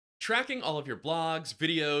Tracking all of your blogs,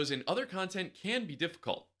 videos, and other content can be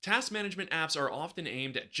difficult. Task management apps are often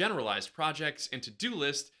aimed at generalized projects and to-do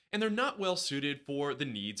lists, and they're not well suited for the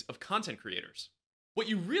needs of content creators. What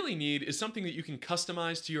you really need is something that you can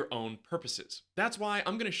customize to your own purposes. That's why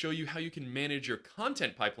I'm going to show you how you can manage your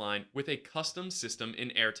content pipeline with a custom system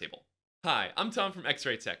in Airtable. Hi, I'm Tom from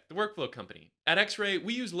XRay.tech, the workflow company. At XRay,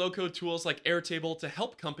 we use low-code tools like Airtable to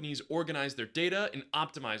help companies organize their data and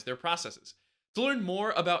optimize their processes. To learn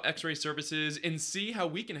more about XRay services and see how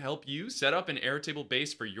we can help you set up an Airtable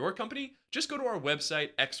base for your company, just go to our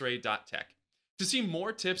website, xray.tech. To see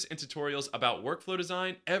more tips and tutorials about workflow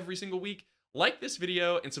design every single week, like this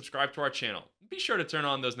video and subscribe to our channel. Be sure to turn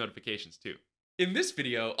on those notifications too. In this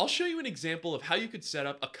video, I'll show you an example of how you could set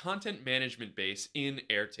up a content management base in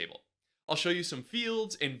Airtable. I'll show you some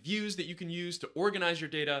fields and views that you can use to organize your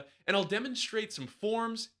data, and I'll demonstrate some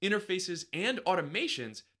forms, interfaces, and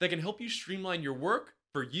automations that can help you streamline your work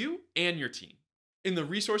for you and your team. In the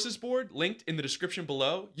resources board linked in the description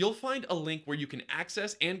below, you'll find a link where you can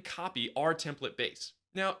access and copy our template base.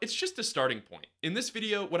 Now, it's just a starting point. In this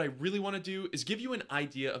video, what I really want to do is give you an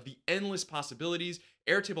idea of the endless possibilities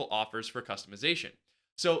Airtable offers for customization.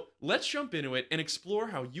 So let's jump into it and explore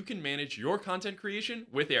how you can manage your content creation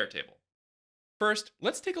with Airtable. First,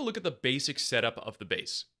 let's take a look at the basic setup of the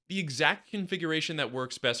base. The exact configuration that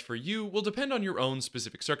works best for you will depend on your own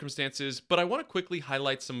specific circumstances, but I want to quickly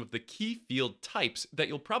highlight some of the key field types that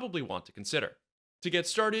you'll probably want to consider. To get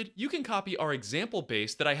started, you can copy our example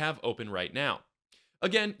base that I have open right now.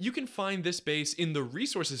 Again, you can find this base in the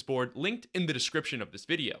resources board linked in the description of this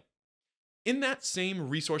video. In that same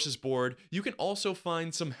resources board, you can also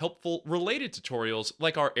find some helpful related tutorials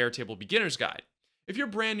like our Airtable Beginner's Guide. If you're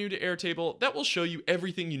brand new to Airtable, that will show you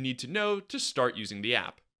everything you need to know to start using the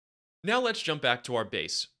app. Now let's jump back to our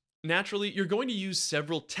base. Naturally, you're going to use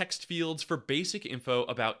several text fields for basic info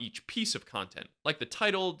about each piece of content, like the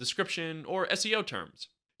title, description, or SEO terms.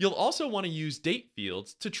 You'll also want to use date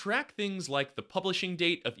fields to track things like the publishing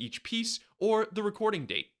date of each piece or the recording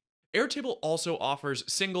date. Airtable also offers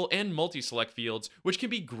single and multi-select fields, which can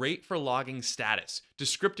be great for logging status,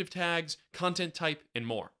 descriptive tags, content type, and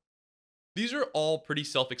more. These are all pretty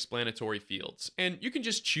self-explanatory fields, and you can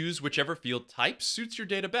just choose whichever field type suits your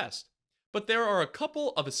data best. But there are a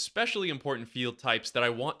couple of especially important field types that I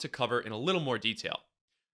want to cover in a little more detail.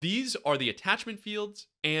 These are the attachment fields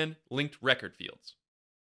and linked record fields.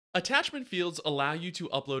 Attachment fields allow you to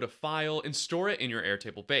upload a file and store it in your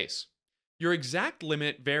Airtable base. Your exact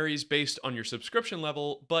limit varies based on your subscription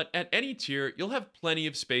level, but at any tier, you'll have plenty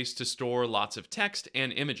of space to store lots of text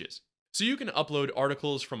and images. So you can upload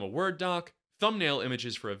articles from a Word doc, thumbnail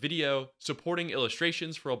images for a video, supporting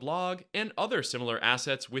illustrations for a blog, and other similar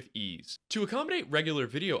assets with ease. To accommodate regular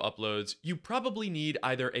video uploads, you probably need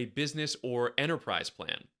either a business or enterprise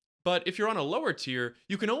plan. But if you're on a lower tier,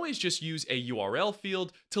 you can always just use a URL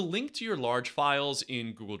field to link to your large files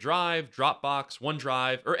in Google Drive, Dropbox,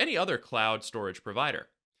 OneDrive, or any other cloud storage provider.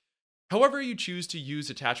 However you choose to use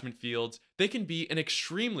attachment fields, they can be an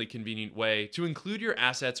extremely convenient way to include your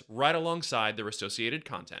assets right alongside their associated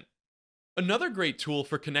content. Another great tool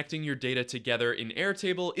for connecting your data together in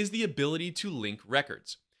Airtable is the ability to link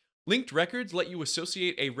records. Linked records let you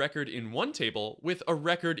associate a record in one table with a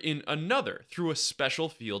record in another through a special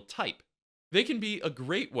field type. They can be a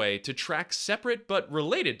great way to track separate but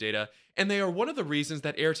related data, and they are one of the reasons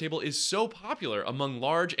that Airtable is so popular among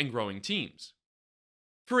large and growing teams.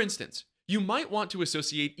 For instance, you might want to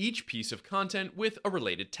associate each piece of content with a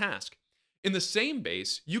related task. In the same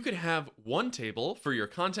base, you could have one table for your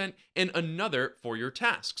content and another for your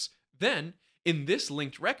tasks. Then, in this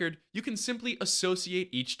linked record, you can simply associate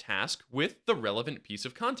each task with the relevant piece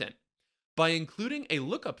of content. By including a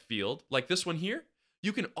lookup field, like this one here,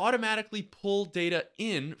 you can automatically pull data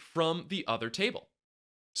in from the other table.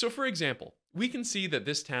 So for example, we can see that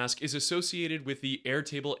this task is associated with the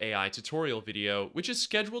Airtable AI tutorial video, which is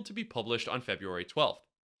scheduled to be published on February 12th.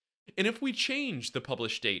 And if we change the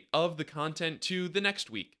publish date of the content to the next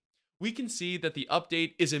week, we can see that the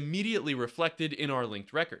update is immediately reflected in our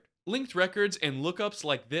linked record. Linked records and lookups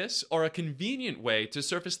like this are a convenient way to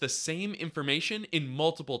surface the same information in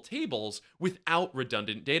multiple tables without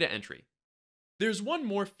redundant data entry. There's one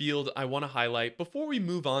more field I want to highlight before we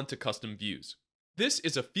move on to custom views. This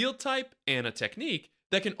is a field type and a technique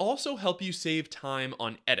that can also help you save time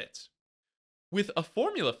on edits. With a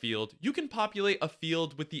formula field, you can populate a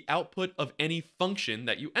field with the output of any function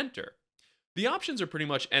that you enter. The options are pretty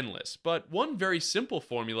much endless, but one very simple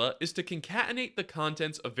formula is to concatenate the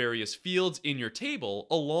contents of various fields in your table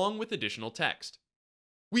along with additional text.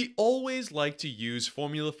 We always like to use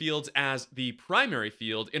formula fields as the primary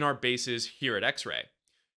field in our bases here at XRay.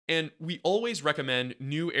 and we always recommend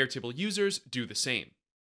new Airtable users do the same.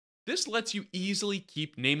 This lets you easily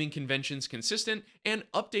keep naming conventions consistent and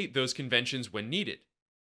update those conventions when needed.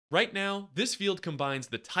 Right now, this field combines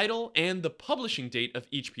the title and the publishing date of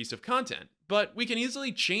each piece of content, but we can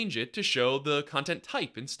easily change it to show the content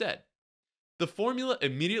type instead. The formula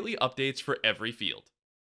immediately updates for every field.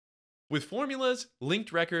 With formulas,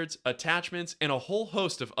 linked records, attachments, and a whole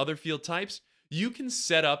host of other field types, you can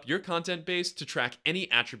set up your content base to track any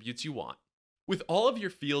attributes you want. With all of your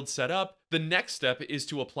fields set up, the next step is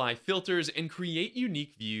to apply filters and create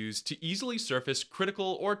unique views to easily surface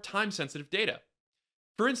critical or time-sensitive data.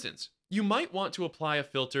 For instance, you might want to apply a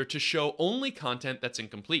filter to show only content that's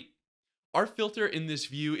incomplete. Our filter in this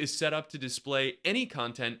view is set up to display any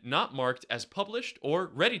content not marked as published or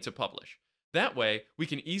ready to publish. That way, we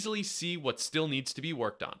can easily see what still needs to be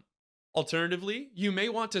worked on. Alternatively, you may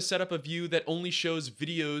want to set up a view that only shows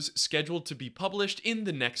videos scheduled to be published in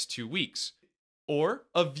the next 2 weeks, or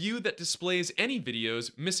a view that displays any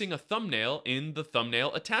videos missing a thumbnail in the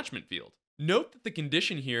thumbnail attachment field. Note that the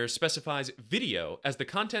condition here specifies video as the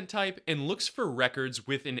content type and looks for records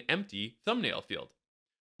with an empty thumbnail field.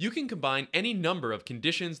 You can combine any number of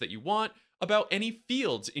conditions that you want about any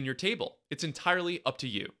fields in your table. It's entirely up to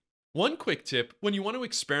you. One quick tip when you want to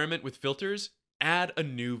experiment with filters, add a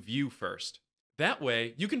new view first. That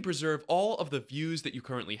way, you can preserve all of the views that you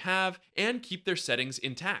currently have and keep their settings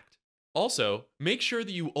intact. Also, make sure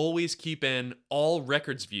that you always keep an all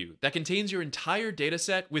records view that contains your entire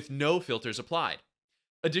dataset with no filters applied.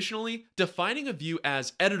 Additionally, defining a view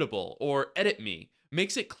as editable or edit me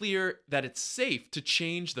makes it clear that it's safe to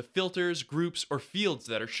change the filters, groups, or fields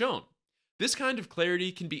that are shown. This kind of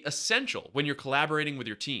clarity can be essential when you're collaborating with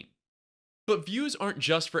your team. But views aren't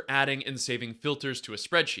just for adding and saving filters to a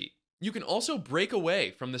spreadsheet. You can also break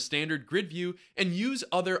away from the standard grid view and use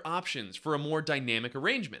other options for a more dynamic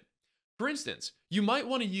arrangement. For instance, you might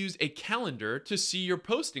want to use a calendar to see your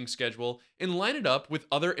posting schedule and line it up with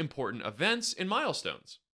other important events and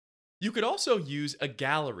milestones. You could also use a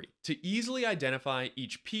gallery to easily identify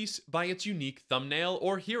each piece by its unique thumbnail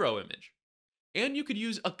or hero image. And you could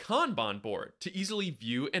use a Kanban board to easily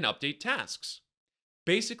view and update tasks.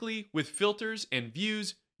 Basically, with filters and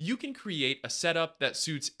views, you can create a setup that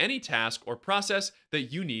suits any task or process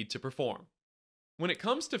that you need to perform. When it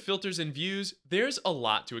comes to filters and views, there's a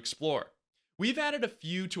lot to explore. We've added a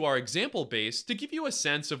few to our example base to give you a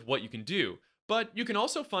sense of what you can do, but you can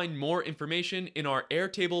also find more information in our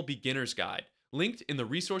Airtable Beginner's Guide, linked in the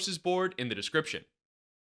resources board in the description.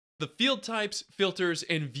 The field types, filters,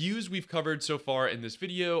 and views we've covered so far in this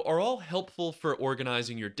video are all helpful for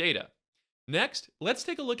organizing your data. Next, let's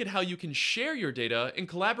take a look at how you can share your data and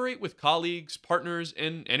collaborate with colleagues, partners,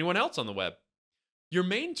 and anyone else on the web. Your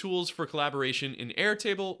main tools for collaboration in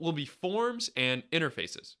Airtable will be forms and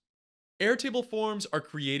interfaces. Airtable forms are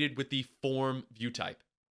created with the form view type.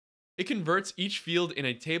 It converts each field in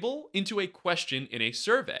a table into a question in a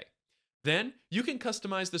survey. Then, you can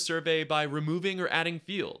customize the survey by removing or adding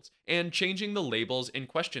fields and changing the labels and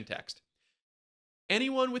question text.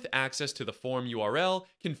 Anyone with access to the form URL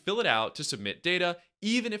can fill it out to submit data,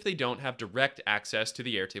 even if they don't have direct access to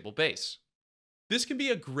the Airtable base. This can be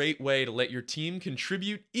a great way to let your team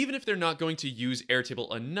contribute even if they're not going to use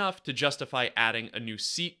Airtable enough to justify adding a new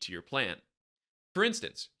seat to your plan. For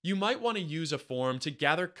instance, you might want to use a form to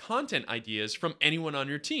gather content ideas from anyone on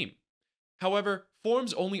your team. However,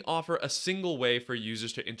 forms only offer a single way for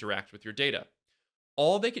users to interact with your data.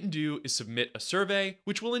 All they can do is submit a survey,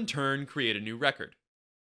 which will in turn create a new record.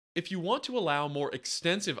 If you want to allow more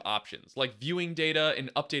extensive options like viewing data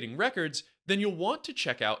and updating records, then you'll want to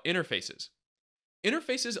check out interfaces.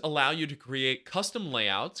 Interfaces allow you to create custom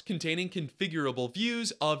layouts containing configurable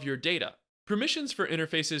views of your data. Permissions for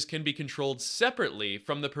interfaces can be controlled separately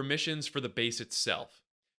from the permissions for the base itself.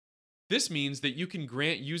 This means that you can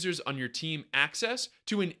grant users on your team access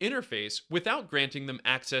to an interface without granting them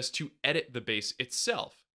access to edit the base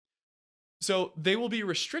itself. So they will be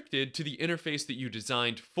restricted to the interface that you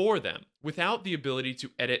designed for them without the ability to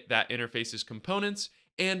edit that interface's components,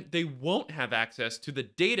 and they won't have access to the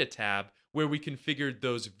Data tab where we configured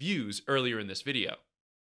those views earlier in this video.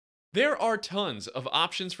 There are tons of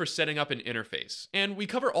options for setting up an interface, and we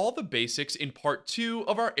cover all the basics in part 2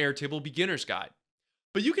 of our Airtable Beginner's Guide.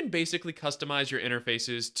 But you can basically customize your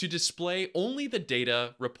interfaces to display only the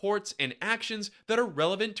data, reports, and actions that are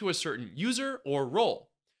relevant to a certain user or role.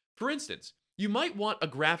 For instance, you might want a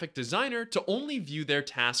graphic designer to only view their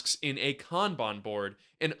tasks in a Kanban board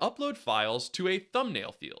and upload files to a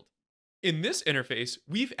thumbnail field. In this interface,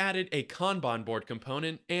 we've added a Kanban board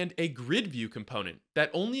component and a grid view component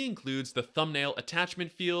that only includes the thumbnail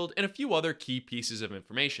attachment field and a few other key pieces of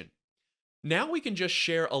information. Now we can just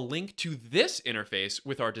share a link to this interface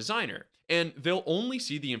with our designer, and they'll only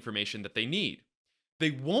see the information that they need.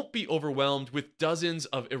 They won't be overwhelmed with dozens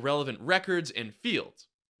of irrelevant records and fields.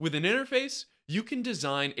 With an interface, you can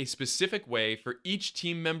design a specific way for each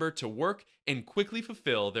team member to work and quickly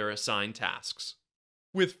fulfill their assigned tasks.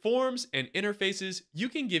 With forms and interfaces, you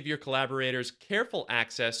can give your collaborators careful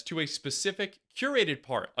access to a specific, curated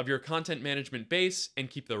part of your content management base and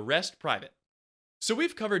keep the rest private. So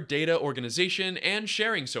we've covered data organization and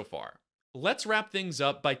sharing so far. Let's wrap things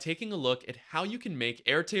up by taking a look at how you can make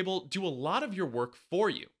Airtable do a lot of your work for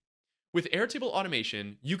you. With Airtable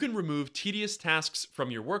automation, you can remove tedious tasks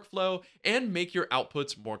from your workflow and make your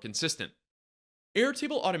outputs more consistent.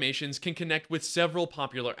 Airtable automations can connect with several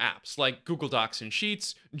popular apps like Google Docs and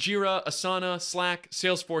Sheets, Jira, Asana, Slack,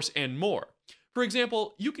 Salesforce, and more. For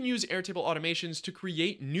example, you can use Airtable automations to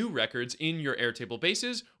create new records in your Airtable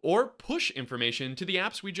bases or push information to the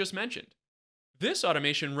apps we just mentioned. This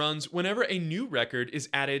automation runs whenever a new record is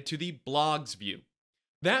added to the blogs view.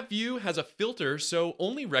 That view has a filter so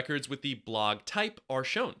only records with the blog type are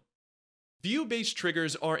shown. View-based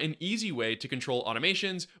triggers are an easy way to control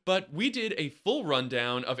automations, but we did a full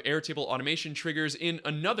rundown of Airtable automation triggers in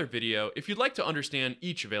another video if you'd like to understand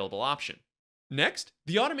each available option. Next,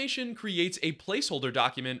 the automation creates a placeholder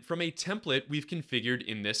document from a template we've configured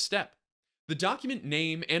in this step. The document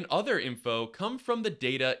name and other info come from the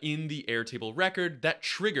data in the Airtable record that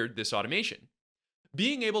triggered this automation.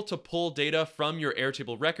 Being able to pull data from your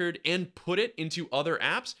Airtable record and put it into other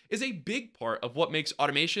apps is a big part of what makes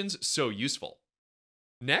automations so useful.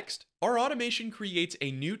 Next, our automation creates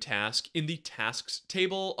a new task in the tasks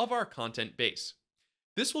table of our content base.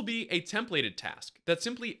 This will be a templated task that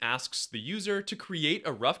simply asks the user to create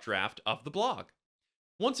a rough draft of the blog.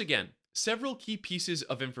 Once again, several key pieces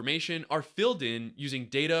of information are filled in using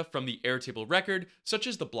data from the Airtable record, such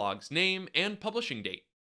as the blog's name and publishing date.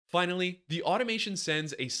 Finally, the automation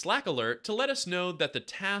sends a Slack alert to let us know that the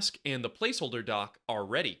task and the placeholder doc are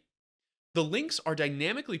ready. The links are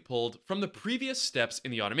dynamically pulled from the previous steps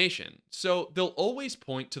in the automation, so they'll always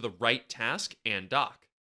point to the right task and doc.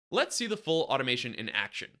 Let's see the full automation in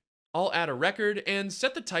action. I'll add a record and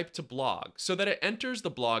set the type to blog so that it enters the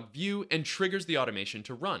blog view and triggers the automation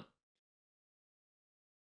to run.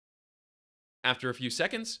 After a few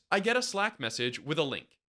seconds, I get a Slack message with a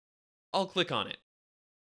link. I'll click on it.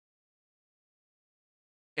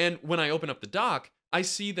 And when I open up the doc, I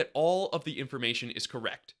see that all of the information is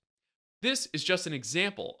correct. This is just an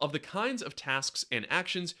example of the kinds of tasks and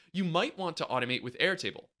actions you might want to automate with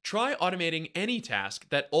Airtable. Try automating any task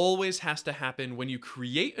that always has to happen when you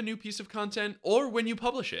create a new piece of content or when you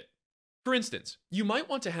publish it. For instance, you might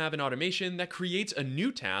want to have an automation that creates a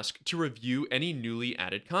new task to review any newly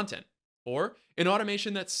added content, or an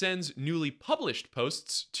automation that sends newly published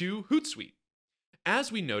posts to Hootsuite.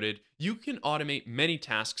 As we noted, you can automate many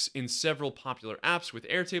tasks in several popular apps with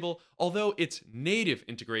Airtable, although its native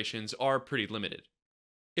integrations are pretty limited.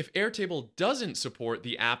 If Airtable doesn't support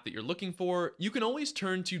the app that you're looking for, you can always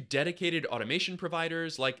turn to dedicated automation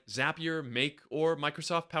providers like Zapier, Make, or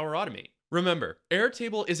Microsoft Power Automate. Remember,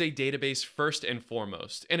 Airtable is a database first and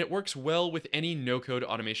foremost, and it works well with any no-code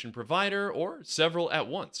automation provider or several at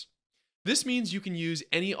once. This means you can use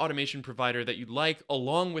any automation provider that you'd like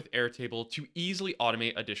along with Airtable to easily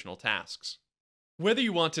automate additional tasks. Whether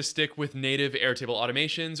you want to stick with native Airtable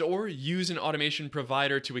automations or use an automation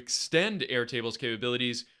provider to extend Airtable's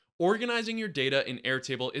capabilities, organizing your data in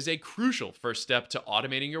Airtable is a crucial first step to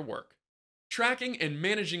automating your work. Tracking and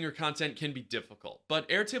managing your content can be difficult, but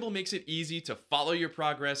Airtable makes it easy to follow your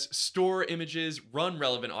progress, store images, run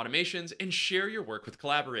relevant automations, and share your work with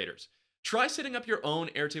collaborators. Try setting up your own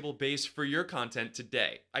Airtable base for your content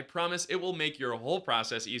today. I promise it will make your whole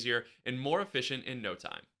process easier and more efficient in no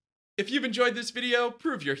time. If you've enjoyed this video,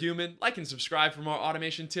 prove you're human, like and subscribe for more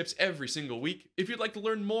automation tips every single week. If you'd like to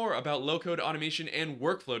learn more about low-code automation and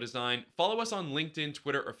workflow design, follow us on LinkedIn,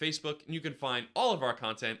 Twitter, or Facebook, and you can find all of our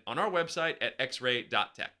content on our website at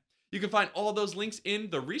xray.tech. You can find all those links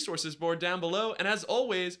in the resources board down below, and as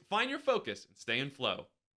always, find your focus and stay in flow.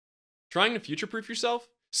 Trying to future-proof yourself?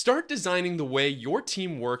 Start designing the way your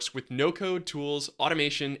team works with no-code tools,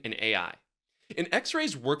 automation, and AI. In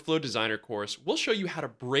XRay's Workflow Designer course, we'll show you how to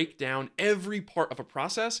break down every part of a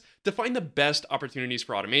process to find the best opportunities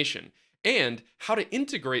for automation, and how to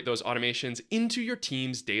integrate those automations into your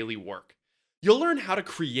team's daily work. You'll learn how to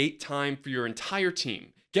create time for your entire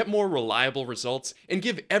team, get more reliable results, and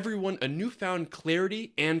give everyone a newfound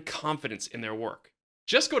clarity and confidence in their work.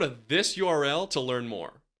 Just go to this URL to learn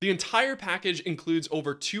more. The entire package includes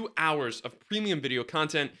over 2 hours of premium video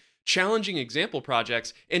content, challenging example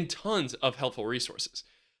projects, and tons of helpful resources.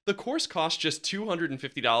 The course costs just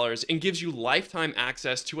 $250 and gives you lifetime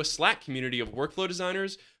access to a Slack community of workflow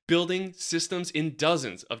designers building systems in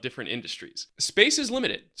dozens of different industries. Space is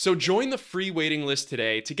limited, so join the free waiting list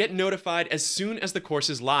today to get notified as soon as the course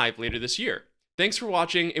is live later this year. Thanks for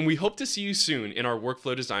watching, and we hope to see you soon in our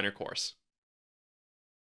Workflow Designer course.